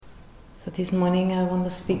So this morning I want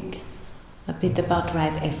to speak a bit about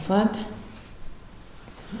right effort.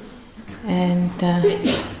 And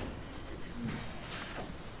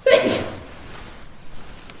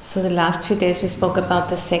so the last few days we spoke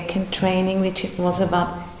about the second training, which it was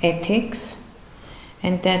about ethics.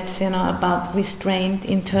 And that's, about restraint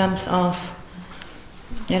in terms of,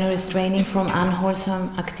 restraining from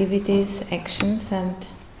unwholesome activities, actions, and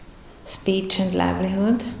speech and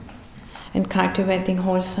livelihood, and cultivating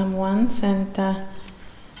wholesome ones. And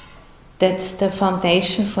that's the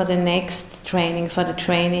foundation for the next training, for the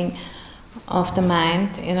training of the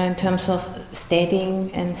mind, in terms of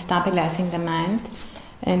steadying and stabilizing the mind.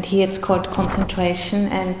 And here it's called concentration,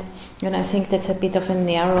 and I think that's a bit of a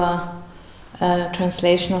narrower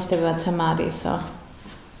translation of the word samadhi. So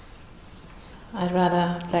I'd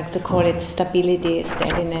rather like to call it stability,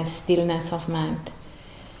 steadiness, stillness of mind.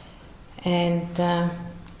 And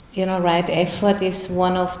right effort is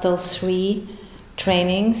one of those three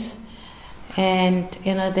trainings, and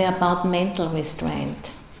they're about mental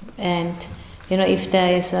restraint. And if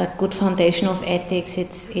there is a good foundation of ethics,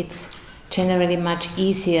 it's generally much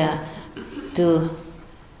easier to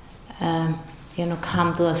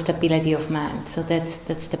come to a stability of mind. So that's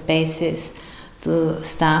the basis to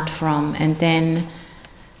start from. And then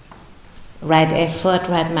right effort,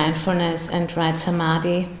 right mindfulness, and right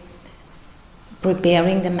samadhi,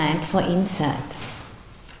 preparing the mind for insight.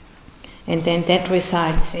 And then that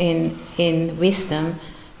results in wisdom,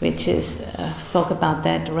 which is, spoke about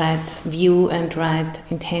that, right view and right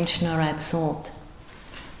intention or right thought.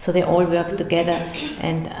 So they all work together,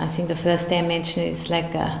 and I think the first day I mentioned is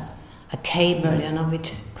like a cable,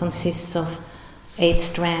 which consists of 8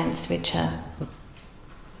 strands which are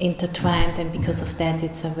intertwined, and because of that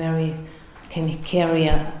can carry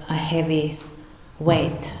a heavy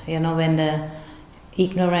weight. When the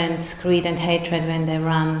ignorance, greed and hatred, when they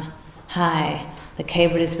run high, the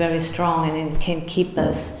cable is very strong and it can keep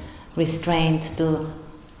us restrained to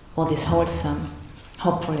what is wholesome,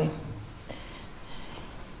 hopefully.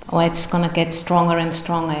 Or it's going to get stronger and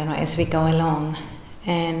stronger, as we go along.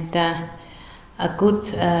 And a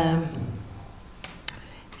good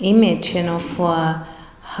image, for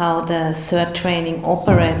how the third training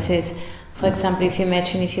operates is, for example, if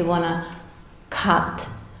you want to cut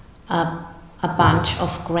a bunch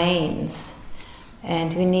of grains,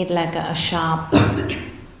 and we need like a sharp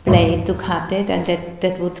blade to cut it, and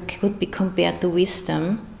that could be compared to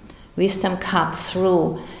wisdom. Wisdom cuts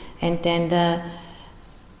through, and then the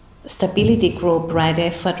stability group, right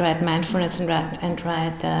effort, right mindfulness, and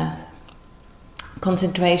right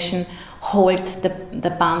concentration, hold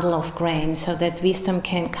the bundle of grain so that wisdom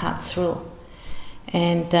can cut through.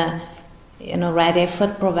 And right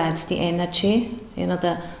effort provides the energy,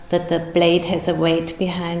 that the blade has a weight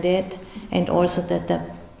behind it, and also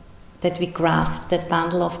that we grasp that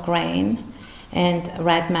bundle of grain. And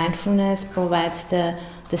right mindfulness provides the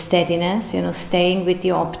steadiness, staying with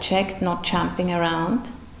the object, not jumping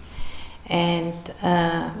around. And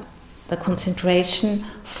the concentration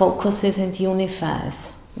focuses and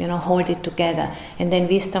unifies, hold it together. And then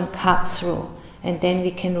wisdom cuts through, and then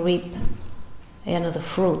we can reap, the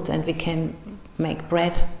fruit, and we can make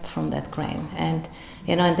bread from that grain. And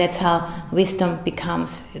and that's how wisdom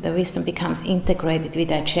becomes integrated. We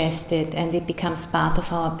digest it, and it becomes part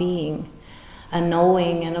of our being, a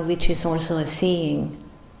knowing, which is also a seeing.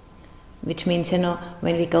 Which means,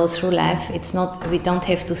 when we go through life, we don't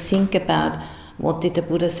have to think about what did the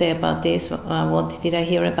Buddha say about this, what did I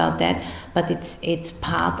hear about that, but it's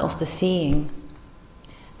part of the seeing.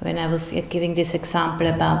 When I was giving this example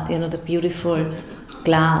about, the beautiful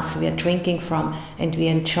glass we are drinking from, and we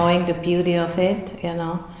are enjoying the beauty of it,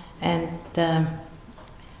 and the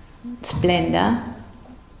splendor,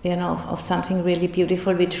 of something really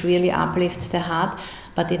beautiful, which really uplifts the heart,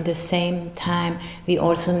 but in the same time, we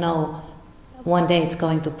also know one day it's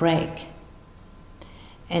going to break.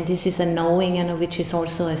 And this is a knowing, which is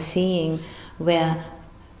also a seeing, where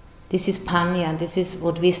this is panya, this is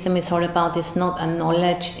what wisdom is all about. It's not a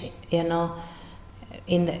knowledge,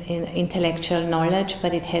 in intellectual knowledge,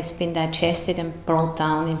 but it has been digested and brought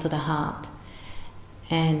down into the heart.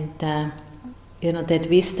 And, that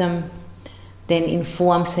wisdom then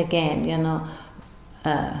informs again,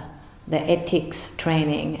 the ethics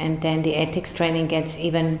training, and then the ethics training gets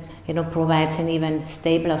even, provides an even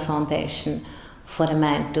stabler foundation for the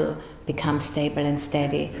mind to become stable and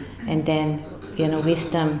steady. And then,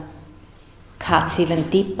 wisdom cuts even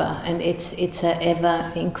deeper, and it's a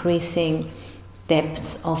ever increasing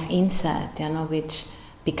depth of insight, which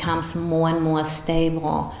becomes more and more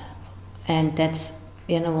stable. And that's,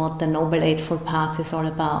 what the Noble Eightfold Path is all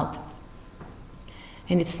about.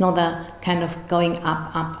 And it's not a kind of going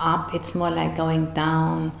up, up, up, it's more like going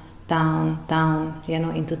down, down, down,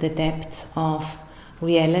 into the depths of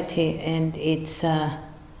reality. And it's a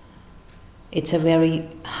very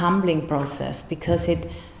humbling process, because it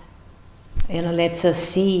lets us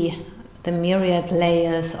see the myriad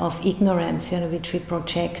layers of ignorance, which we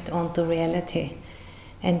project onto reality.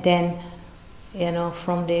 And then,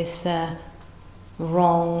 from this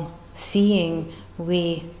wrong seeing,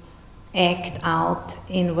 we act out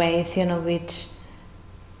in ways, which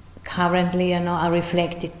currently, are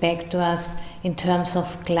reflected back to us in terms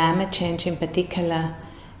of climate change in particular.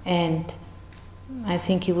 And I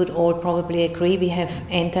think you would all probably agree we have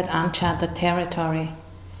entered uncharted territory,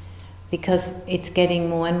 because it's getting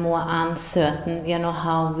more and more uncertain,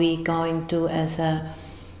 how we're going to, as a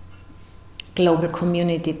global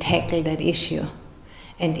community, tackle that issue,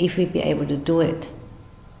 and if we'd be able to do it.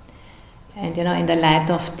 And in the light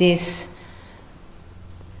of this,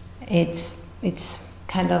 it's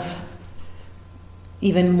kind of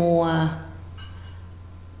even more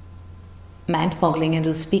mind-boggling, and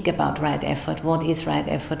to speak about right effort. What is right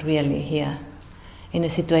effort really here? In a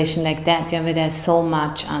situation like that, where there's so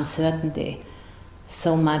much uncertainty,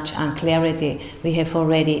 so much unclarity, we have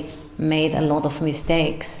already made a lot of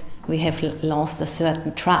mistakes. We have lost a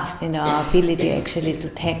certain trust in our ability actually to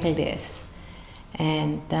tackle this.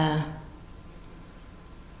 And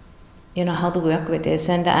how to work with this.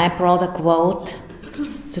 And I brought a quote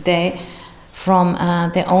today from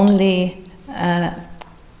the only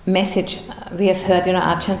message we have heard,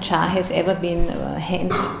 Ajahn Chah has ever been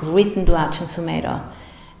written to Ajahn Sumedho.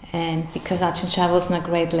 And because Ajahn Chah wasn't a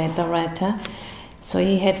great letter writer, so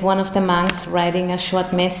he had one of the monks writing a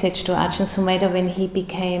short message to Ajahn Sumedho when he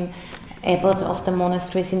became abbot of the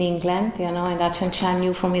monasteries in England, and Ajahn Chah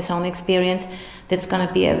knew from his own experience that's going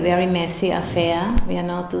to be a very messy affair,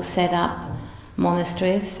 to set up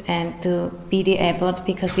monasteries and to be the abbot,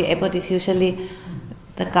 because the abbot is usually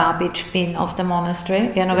the garbage bin of the monastery,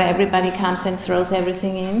 where everybody comes and throws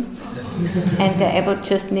everything in, and the abbot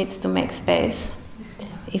just needs to make space,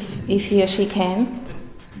 if he or she can.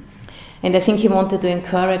 And I think he wanted to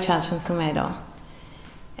encourage Ajahn Sumedho,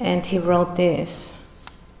 and he wrote this: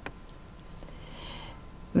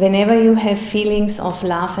 whenever you have feelings of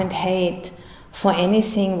love and hate for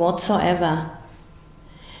anything whatsoever,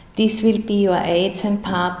 these will be your aids and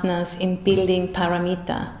partners in building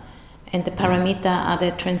paramita. And the paramita are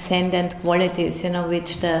the transcendent qualities,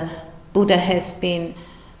 which the Buddha has been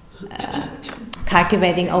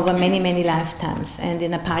cultivating over many, many lifetimes. And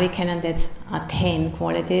in a Pali canon, that's 10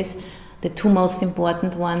 qualities. The two most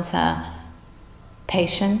important ones are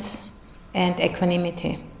patience and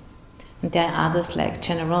equanimity. And there are others like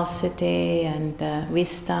generosity and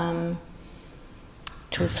wisdom,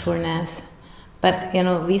 truthfulness. But,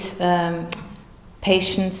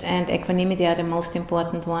 patience and equanimity are the most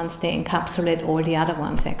important ones. They encapsulate all the other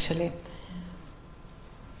ones, actually.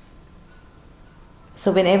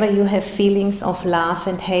 So whenever you have feelings of love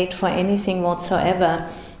and hate for anything whatsoever,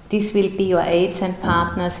 these will be your aids and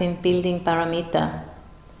partners in building paramita.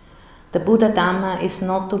 The Buddha Dhamma is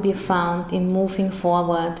not to be found in moving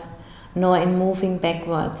forward, nor in moving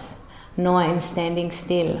backwards, nor in standing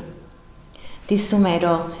still. This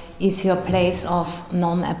Sumedho is your place of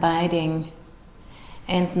non-abiding.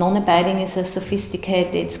 And non-abiding is a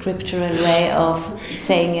sophisticated scriptural way of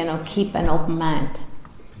saying, keep an open mind.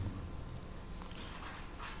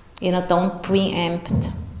 Don't preempt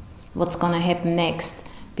what's going to happen next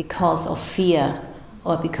because of fear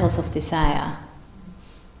or because of desire.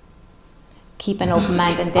 Keep an open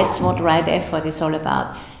mind, and that's what right effort is all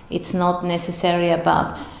about. It's not necessarily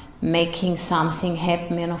about making something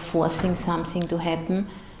happen, forcing something to happen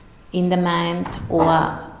in the mind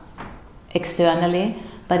or externally,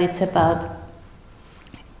 but it's about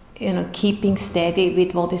keeping steady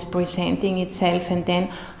with what is presenting itself, and then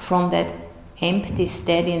from that empty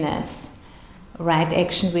steadiness, right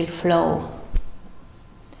action will flow.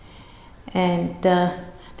 And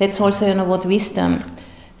that's also what wisdom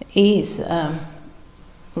is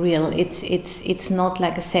real. It's not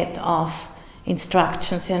like a set of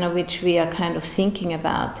instructions which we are kind of thinking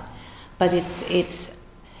about, but it's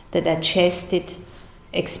the digested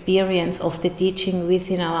experience of the teaching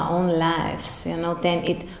within our own lives, then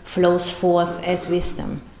it flows forth as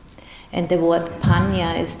wisdom. And the word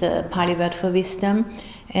panya is the Pali word for wisdom,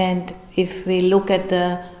 and if we look at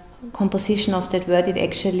the composition of that word, it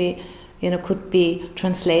actually could be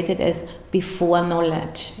translated as before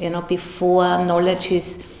knowledge. Before knowledge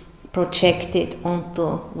is projected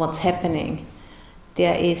onto what's happening,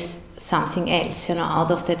 there is something else.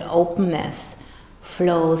 Out of that openness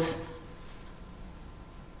flows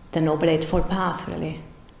the Noble Eightfold Path, really.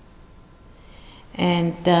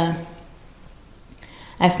 And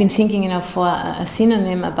I've been thinking, for a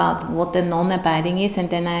synonym about what the non-abiding is, and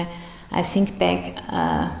then I think back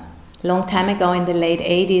a long time ago in the late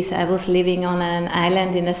 80s, I was living on an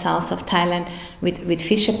island in the south of Thailand with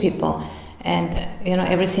fisher people, and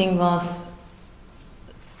everything was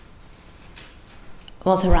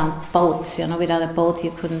around boats. Without a boat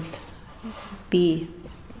you couldn't be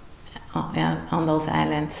on those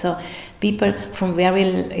islands. So people from very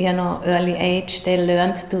early age, they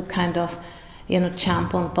learned to kind of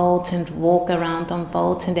jump on boats and walk around on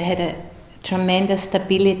boats, and they had a tremendous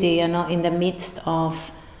stability in the midst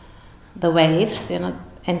of the waves, and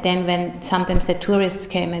then when sometimes the tourists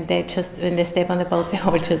came and they just, when they step on the boat, they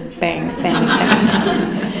all just bang, bang,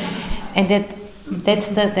 bang. And that's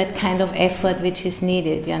that kind of effort which is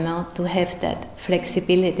needed, to have that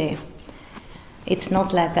flexibility. It's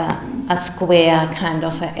not like a square kind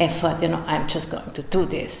of an effort, I'm just going to do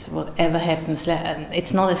this, whatever happens.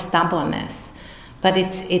 It's not a stubbornness, but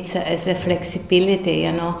it's a flexibility,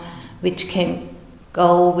 which can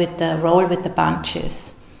go with the roll with the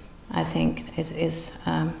bunches. I think is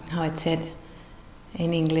how it's said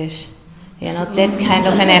in English, that kind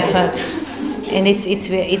of an effort, and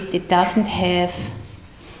it doesn't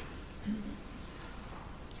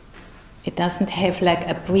have like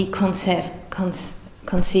a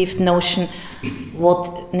preconceived notion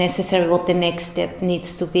what the next step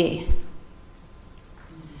needs to be,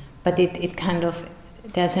 but it kind of,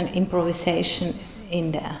 there's an improvisation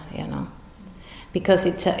in there, because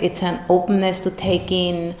it's an openness to take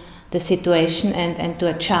in the situation and to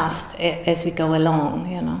adjust as we go along,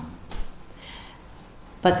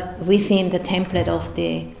 But within the template of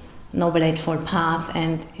the Noble Eightfold Path,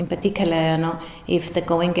 and in particular, if the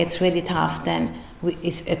going gets really tough, then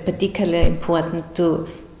it's particularly important to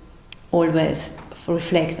always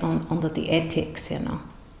reflect on the ethics,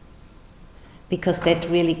 because that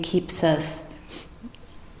really keeps us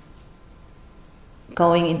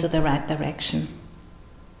going into the right direction.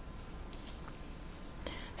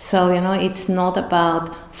 So, it's not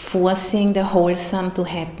about forcing the wholesome to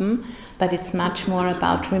happen, but it's much more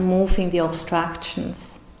about removing the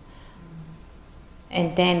obstructions.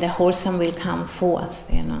 And then the wholesome will come forth,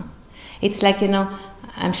 It's like,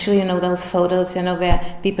 I'm sure you know those photos, where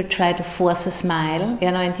people try to force a smile,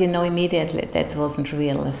 and immediately that wasn't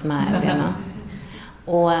real, a smile,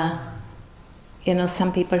 Or,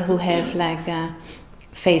 some people who have like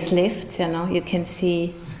facelifts, you can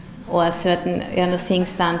see, or certain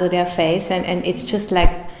things done to their face, and it's just like,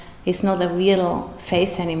 it's not a real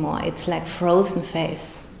face anymore, it's like frozen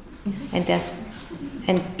face. And that's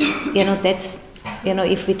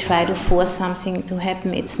if we try to force something to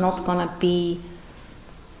happen, it's not gonna be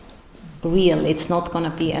real, it's not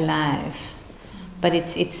gonna be alive, but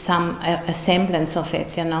it's a semblance of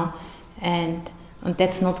it, and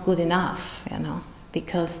that's not good enough,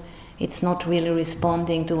 because it's not really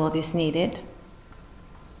responding to what is needed.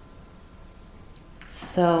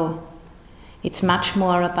 So it's much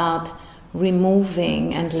more about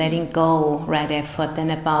removing and letting go right effort than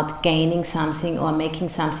about gaining something or making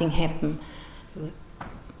something happen.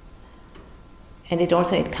 And it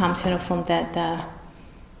comes from that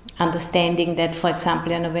understanding that, for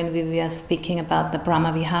example, when we were speaking about the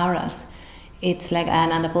Brahma Viharas, it's like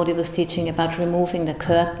Ananda Bodhi was teaching about removing the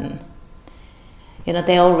curtain.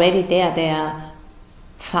 They're already there, they are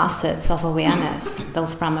facets of awareness,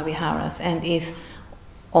 those Brahma Viharas, and if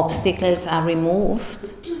obstacles are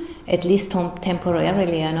removed, at least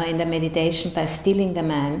temporarily, in the meditation by stilling the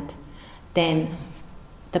mind, then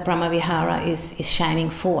the Brahma Vihara is shining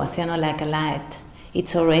forth, like a light.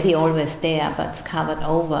 It's already always there, but it's covered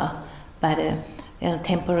over by the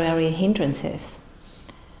temporary hindrances.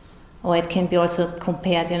 Or it can be also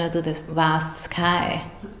compared, to the vast sky.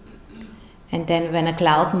 And then when a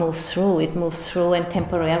cloud moves through, and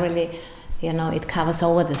temporarily, it covers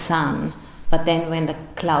over the sun. But then when the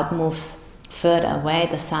cloud moves further away,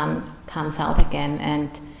 the sun comes out again. And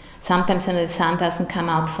sometimes the sun doesn't come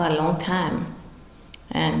out for a long time.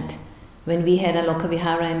 And when we had Aloka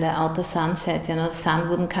Vihara in the outer sunset, the sun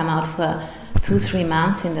wouldn't come out for 2-3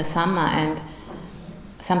 months in the summer. And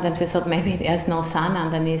sometimes I thought maybe there's no sun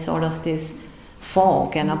underneath all of this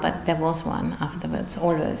fog, but there was one afterwards,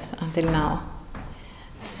 always, until now.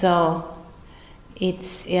 So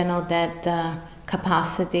it's, that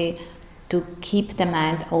capacity to keep the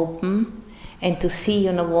mind open and to see,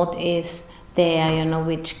 what is there,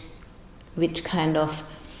 which kind of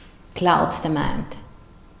clouds the mind.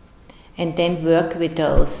 And then work with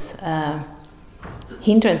those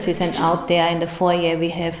hindrances. And out there in the foyer we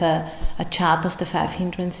have a chart of the 5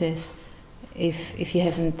 hindrances, if you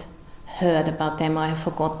haven't heard about them or have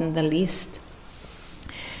forgotten the list.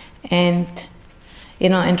 And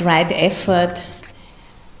and right effort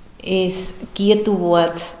is geared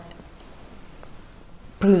towards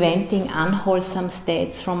preventing unwholesome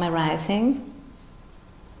states from arising,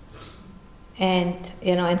 and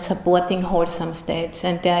supporting wholesome states.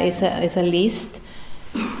 And there is a list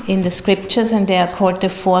in the scriptures, and they are called the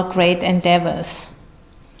 4 great endeavors.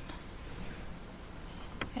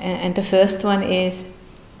 And the first one is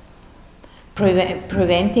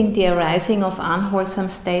preventing the arising of unwholesome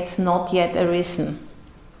states not yet arisen.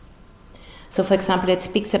 So, for example, it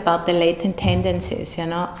speaks about the latent tendencies,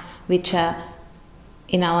 which are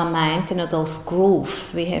in our mind, those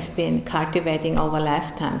grooves we have been cultivating over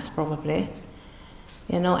lifetimes, probably,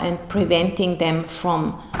 and preventing them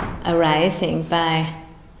from arising by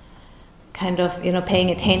kind of, paying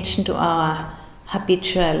attention to our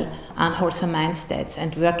habitual unwholesome mind states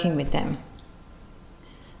and working with them.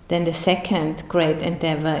 Then the second great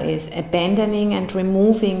endeavor is abandoning and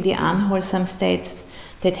removing the unwholesome states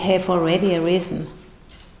that have already arisen.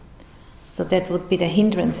 So that would be the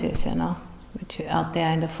hindrances, which are out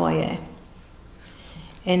there in the foyer.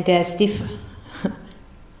 And there's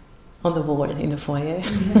on the wall in the foyer.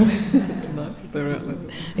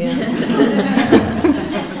 Yeah.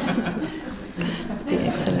 Be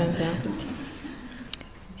excellent, yeah.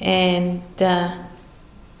 And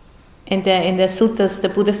in the suttas, the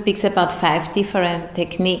Buddha speaks about 5 different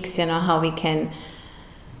techniques, how we can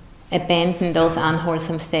abandon those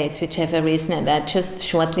unwholesome states which have arisen, and I just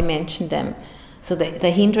shortly mentioned them. So the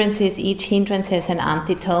hindrances, each hindrance has an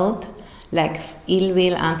antidote, like ill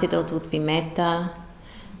will, antidote would be metta.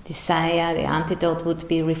 Desire, the antidote would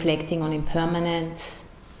be reflecting on impermanence.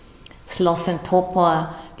 Sloth and torpor,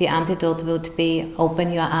 the antidote would be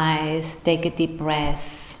open your eyes, take a deep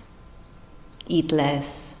breath, eat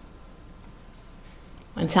less.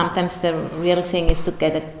 And sometimes the real thing is to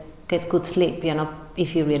get good sleep,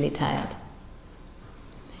 if you're really tired.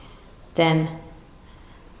 Then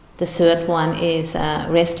the third one is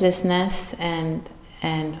restlessness and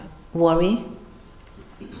worry.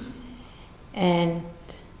 And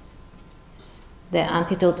the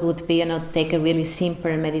antidote would be, take a really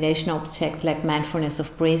simple meditation object like mindfulness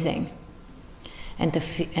of breathing. And the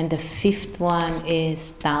fifth one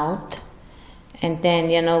is doubt. And then,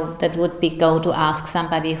 that would be go to ask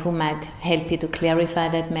somebody who might help you to clarify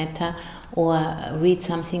that matter, or read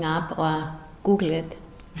something up, or Google it.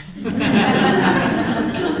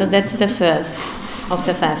 So that's the first of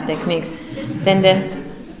the 5 techniques. Then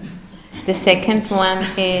the second one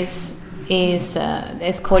is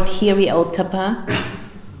called Hiri Ottappa,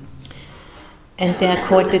 and they are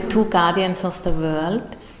called the 2 guardians of the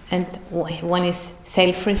world. And one is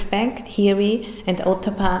self-respect, Hiri, and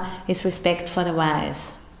Ottappa is respect for the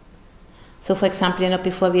wise. So, for example,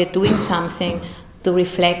 before we are doing something, to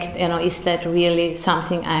reflect, is that really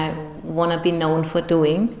something I want to be known for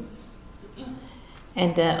doing?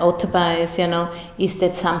 And the Ottappa is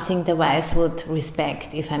that something the wise would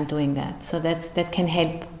respect if I'm doing that? So that can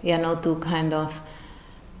help, to kind of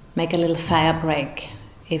make a little fire break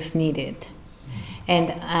if needed.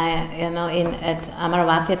 And at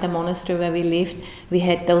Amaravati, at the monastery where we lived, we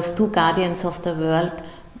had those 2 guardians of the world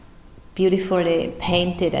beautifully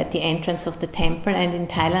painted at the entrance of the temple. And in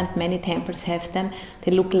Thailand, many temples have them.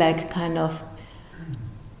 They look like kind of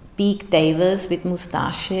big devas with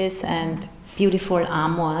mustaches and beautiful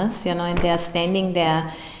armors, and they are standing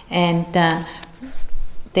there, and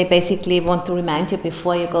they basically want to remind you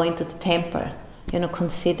before you go into the temple,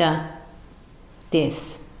 consider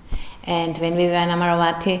this. And when we were in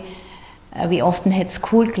Amaravati, we often had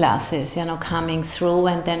school classes, coming through,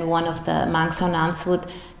 and then one of the monks or nuns would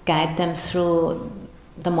guide them through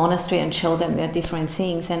the monastery and show them their different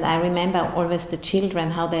things. And I remember always the children,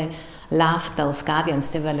 how they loved those guardians.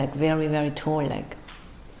 They were like very, very tall, like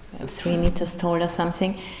 3 meters tall or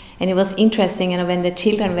something. And it was interesting, when the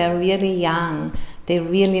children were really young, they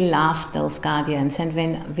really loved those guardians. And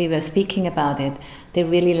when we were speaking about it, they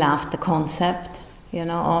really loved the concept,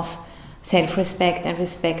 of self-respect and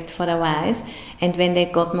respect for the wise. And when they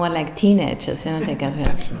got more like teenagers, they got they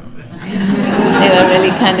were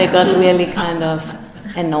really got really kind of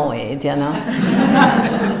annoyed,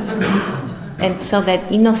 And so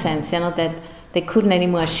that innocence, that they couldn't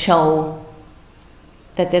anymore show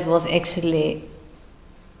that was actually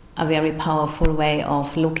a very powerful way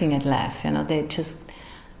of looking at life. They just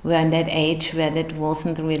were in that age where that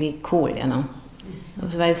wasn't really cool. It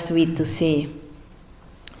was very sweet to see.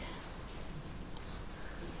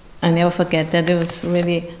 I never forget that. It was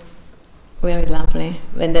really very lovely.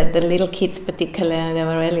 When the little kids particularly, they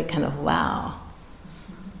were really kind of wow.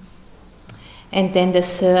 And then the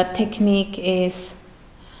third technique is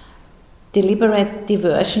deliberate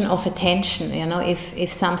diversion of attention. If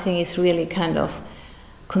something is really kind of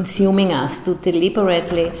consuming us, to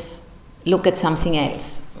deliberately look at something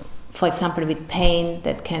else. For example, with pain,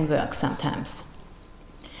 that can work sometimes.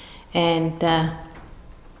 And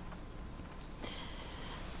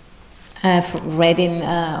I've read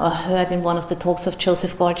or heard in one of the talks of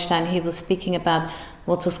Joseph Goldstein, he was speaking about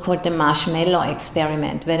what was called the marshmallow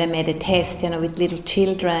experiment, where they made a test, with little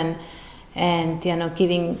children, and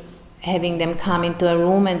having them come into a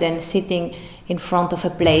room and then sitting in front of a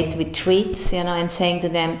plate with treats, and saying to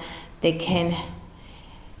them they can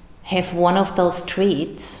have one of those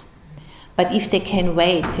treats, but if they can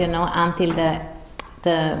wait, until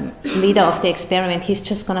the leader of the experiment, he's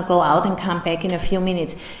just going to go out and come back in a few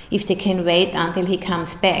minutes. If they can wait until he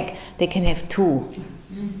comes back, they can have two.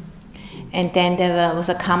 And then there was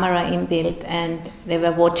a camera inbuilt, and they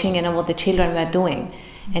were watching, what the children were doing.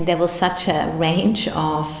 And there was such a range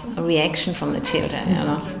of reaction from the children,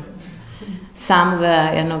 Some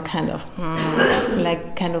were,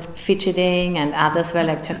 kind of fidgeting, and others were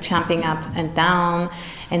like just jumping up and down,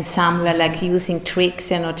 and some were like using tricks,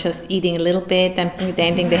 just eating a little bit and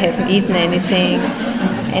pretending they haven't eaten anything.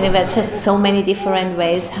 And there were just so many different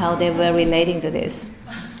ways how they were relating to this.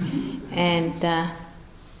 And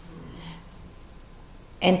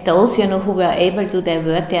those, who were able to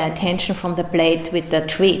divert their attention from the plate with the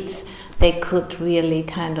treats, they could really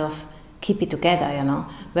kind of keep it together,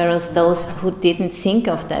 Whereas those who didn't think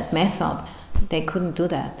of that method, they couldn't do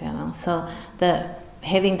that, So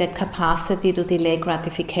having that capacity to delay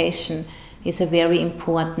gratification is a very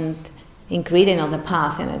important ingredient on the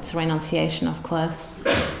path, and it's renunciation, of course.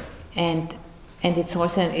 And it's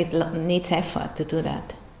also, it needs effort to do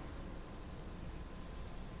that.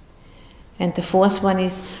 And the fourth one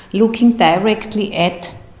is looking directly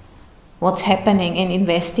at what's happening and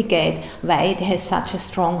investigate why it has such a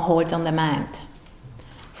strong hold on the mind.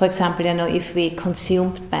 For example, if we're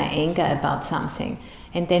consumed by anger about something,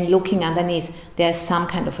 and then looking underneath, there's some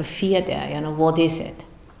kind of a fear there, what is it?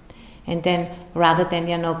 And then rather than,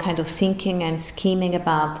 kind of thinking and scheming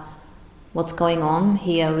about what's going on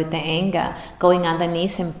here with the anger, going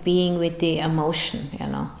underneath and being with the emotion,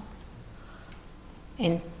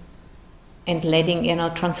 and letting,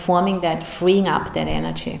 transforming that, freeing up that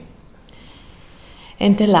energy.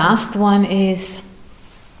 And the last one is,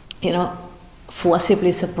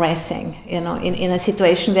 forcibly suppressing, in a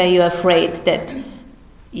situation where you're afraid that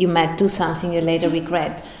you might do something you later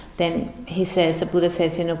regret. Then the Buddha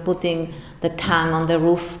says, putting the tongue on the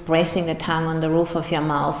roof, pressing the tongue on the roof of your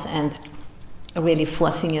mouth and really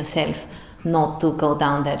forcing yourself not to go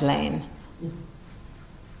down that lane.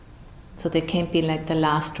 So they can be like the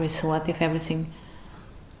last resort if everything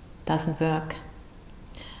doesn't work.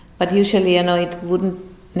 But usually, it wouldn't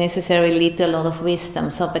necessarily lead to a lot of wisdom,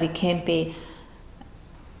 but it can be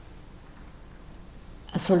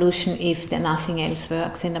a solution if nothing else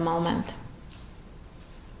works in the moment.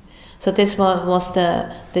 So this was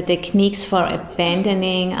the techniques for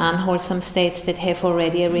abandoning unwholesome states that have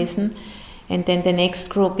already arisen. And then the next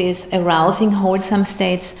group is arousing wholesome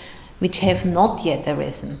states which have not yet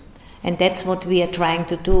arisen. And that's what we are trying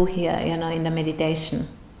to do here, in the meditation.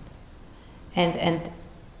 And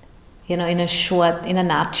in a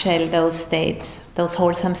nutshell, those states, those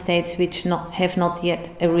wholesome states which have not yet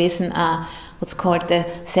arisen are what's called the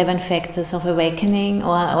 7 factors of awakening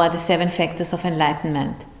or the 7 factors of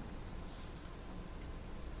enlightenment.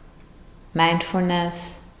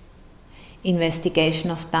 Mindfulness, investigation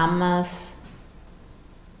of dhammas,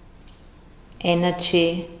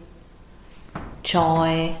 energy,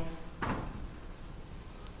 joy,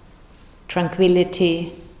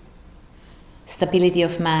 tranquility, stability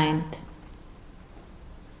of mind,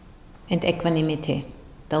 and equanimity,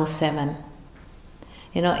 those 7.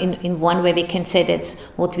 In one way we can say that's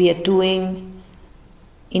what we are doing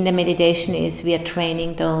in the meditation is we are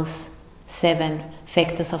training those 7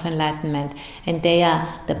 factors of enlightenment, and they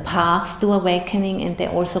are the path to awakening, and they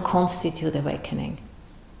also constitute awakening.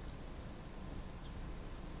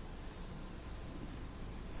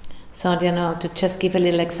 So, to just give a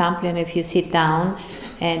little example, if you sit down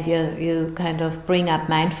and you kind of bring up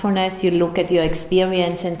mindfulness, you look at your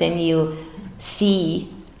experience, and then you see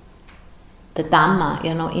the Dhamma,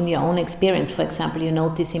 in your own experience. For example, you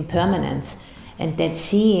notice impermanence, and that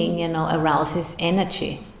seeing, arouses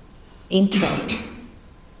energy, interest.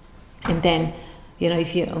 And then,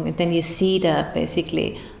 then you see the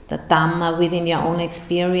Dhamma within your own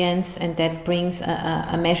experience, and that brings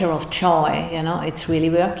a measure of joy, it's really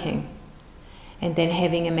working. And then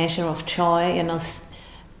having a measure of joy,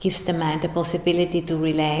 gives the mind the possibility to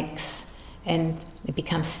relax and it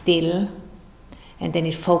becomes still, and then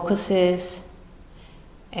it focuses,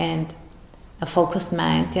 and a focused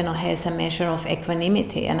mind, has a measure of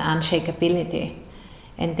equanimity and unshakability,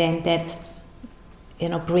 and then that,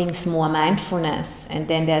 brings more mindfulness, and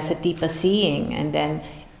then there's a deeper seeing, and then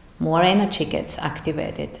more energy gets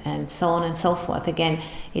activated, and so on and so forth. Again,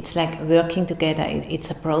 it's like working together,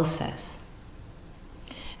 it's a process.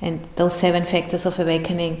 And those 7 factors of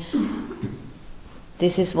awakening,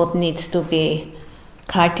 this is what needs to be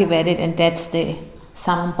cultivated, and that's the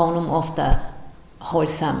summum bonum of the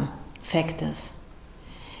wholesome factors.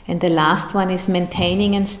 And the last one is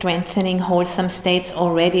maintaining and strengthening wholesome states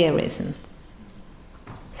already arisen.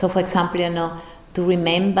 So for example, to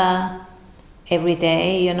remember every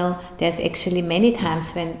day, there's actually many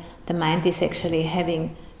times when the mind is actually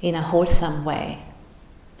having in a wholesome way.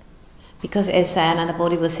 Because as Ananda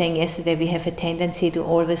Bodhi was saying yesterday, we have a tendency to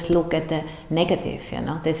always look at the negative,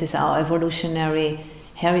 This is our evolutionary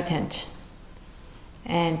heritage.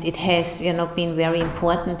 And it has, been very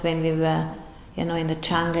important when we were, in the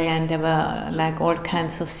jungle, and there were like all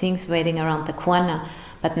kinds of things waiting around the corner.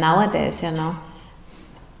 But nowadays,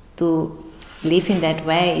 to live in that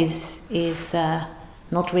way is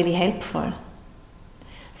not really helpful.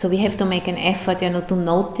 So we have to make an effort, to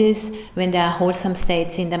notice when there are wholesome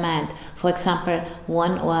states in the mind. For example,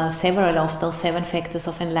 one or several of those 7 factors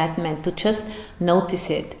of enlightenment, to just notice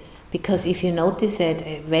it. Because if you notice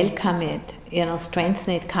it, welcome it,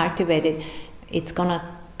 strengthen it, cultivate it, it's going to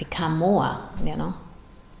become more,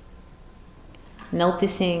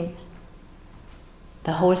 Noticing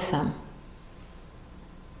the wholesome.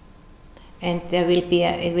 And there will be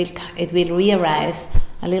it will re-arise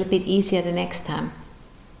a little bit easier the next time.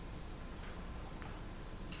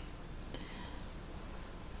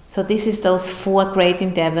 So this is those 4 great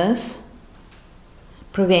endeavors: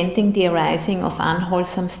 preventing the arising of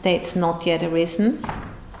unwholesome states not yet arisen,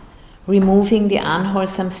 removing the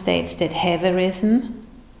unwholesome states that have arisen,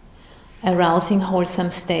 arousing wholesome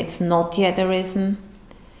states not yet arisen,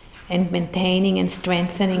 and maintaining and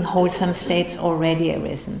strengthening wholesome states already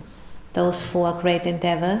arisen. Those 4 great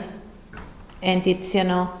endeavors. And it's,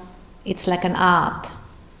 it's like an art.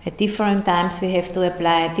 At different times we have to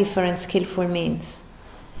apply different skillful means.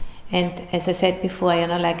 And as I said before,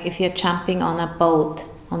 like if you're jumping on a boat,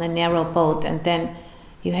 on a narrow boat, and then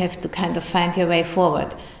you have to kind of find your way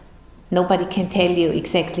forward. Nobody can tell you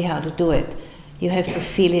exactly how to do it. You have to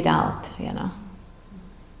feel it out,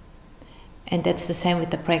 And that's the same with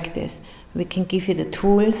the practice. We can give you the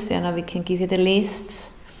tools, we can give you the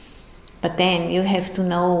lists, but then you have to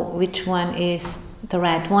know which one is the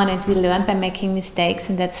right one, and we learn by making mistakes,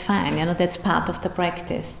 and that's fine, that's part of the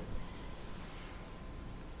practice.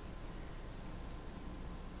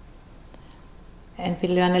 And we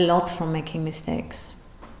learn a lot from making mistakes.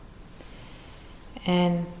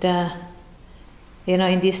 And,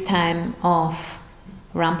 in this time of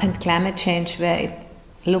rampant climate change, where it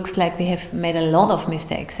looks like we have made a lot of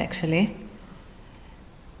mistakes actually,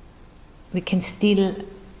 we can still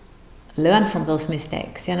learn from those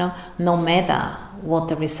mistakes, no matter what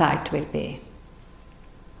the result will be.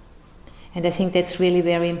 And I think that's really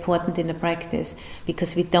very important in the practice,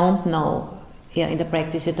 because we don't know, in the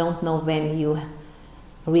practice you don't know when you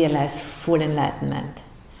realize full enlightenment,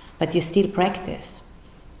 but you still practice.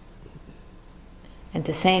 And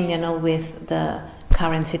the same, with the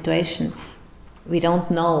current situation. We don't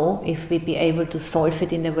know if we'll be able to solve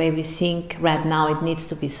it in the way we think right now it needs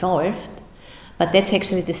to be solved, but that's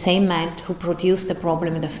actually the same mind who produced the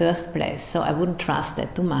problem in the first place, so I wouldn't trust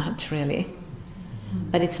that too much, really.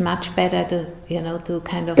 But it's much better to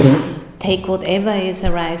kind of take whatever is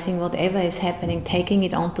arising, whatever is happening, taking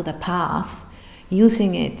it onto the path,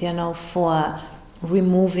 using it, for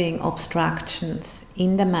removing obstructions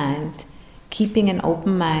in the mind, keeping an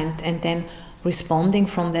open mind, and then responding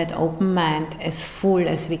from that open mind as full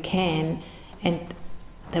as we can, and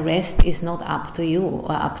the rest is not up to you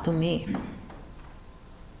or up to me.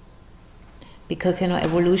 Because,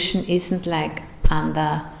 evolution isn't like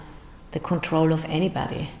under the control of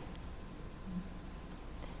anybody.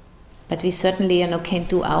 But we certainly, can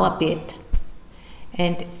do our bit.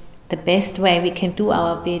 And the best way we can do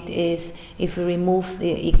our bit is if we remove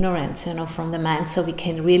the ignorance, from the mind, so we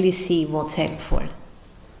can really see what's helpful.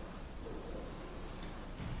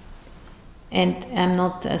 And I'm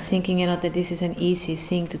not thinking, that this is an easy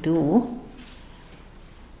thing to do,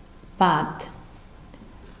 but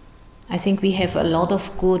I think we have a lot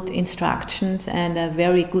of good instructions and a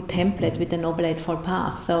very good template with the Noble Eightfold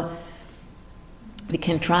Path, so we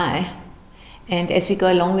can try. And as we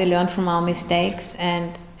go along, we learn from our mistakes,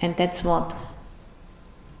 and that's what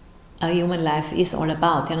a human life is all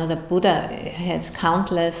about. The Buddha has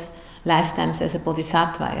countless lifetimes as a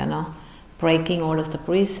bodhisattva, breaking all of the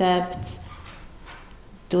precepts,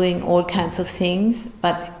 doing all kinds of things,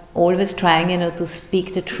 but always trying, to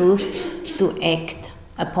speak the truth, to act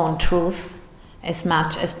upon truth as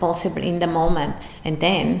much as possible in the moment. And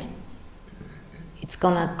then it's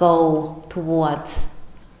gonna go towards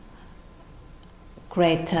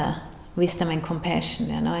greater wisdom and compassion,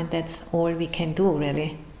 and that's all we can do,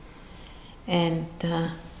 really. And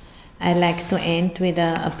I like to end with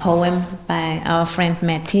a poem by our friend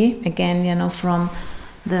Matty, again, from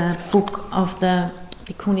the book of the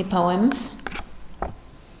Bhikkhuni poems.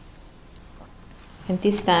 And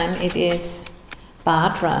this time it is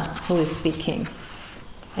Bhadra who is speaking.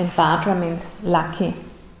 And Bhadra means lucky.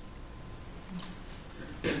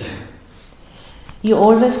 You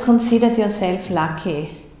always considered yourself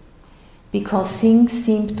lucky because things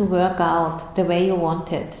seemed to work out the way you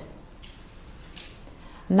wanted.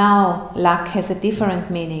 Now luck has a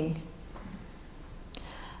different meaning.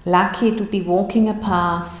 Lucky to be walking a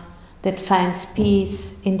path that finds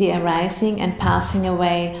peace in the arising and passing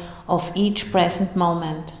away of each present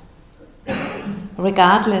moment,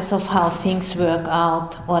 regardless of how things work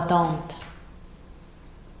out or don't.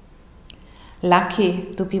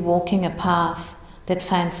 Lucky to be walking a path that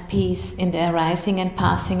finds peace in the arising and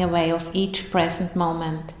passing away of each present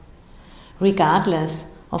moment, regardless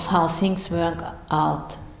of how things work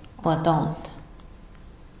out or don't.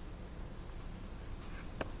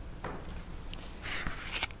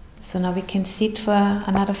 So now we can sit for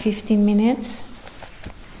another 15 minutes.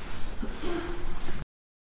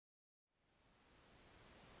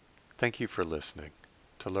 Thank you for listening.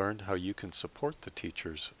 To learn how you can support the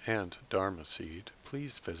teachers and Dharma Seed,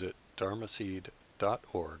 please visit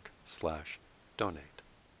dharmaseed.org/donate.